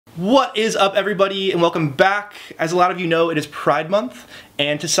What is up, everybody, and welcome back. As a lot of you know, it is Pride Month,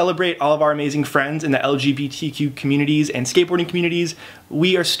 and to celebrate all of our amazing friends in the LGBTQ communities and skateboarding communities,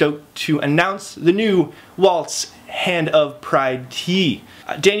 we are stoked to announce the new Waltz Hand of Pride tee.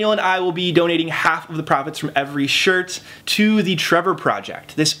 Daniel and I will be donating half of the profits from every shirt to the Trevor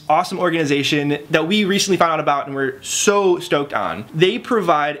Project, this awesome organization that we recently found out about and we're so stoked on. They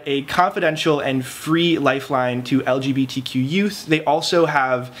provide a confidential and free lifeline to LGBTQ youth. They also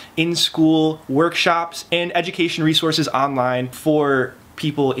have in-school workshops and education resources online for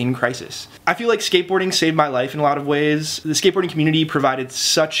people in crisis. I feel like skateboarding saved my life in a lot of ways. The skateboarding community provided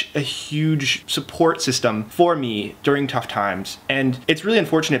such a huge support system for me during tough times, and it's really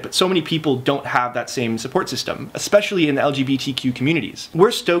unfortunate, but so many people don't have that same support system, especially in the LGBTQ communities.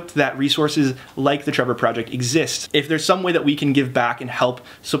 We're stoked that resources like the Trevor Project exist. If there's some way that we can give back and help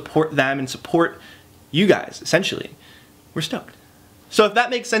support them and support you guys, essentially, we're stoked. So if that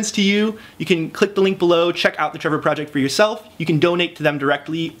makes sense to you, you can click the link below, check out the Trevor Project for yourself. You can donate to them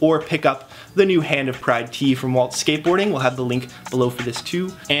directly or pick up the new Hand of Pride tee from Waltz Skateboarding. We'll have the link below for this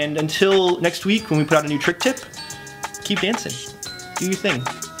too. And until next week when we put out a new trick tip, keep dancing. Do your thing.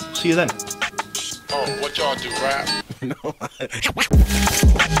 See you then. Oh, what y'all do, rap? No.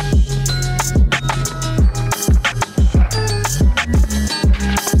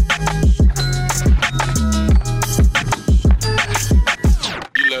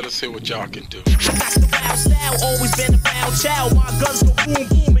 Let us hear what y'all can do. Always been a foul child. My guns go boom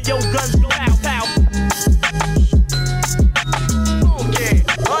boom and your guns go pow pow.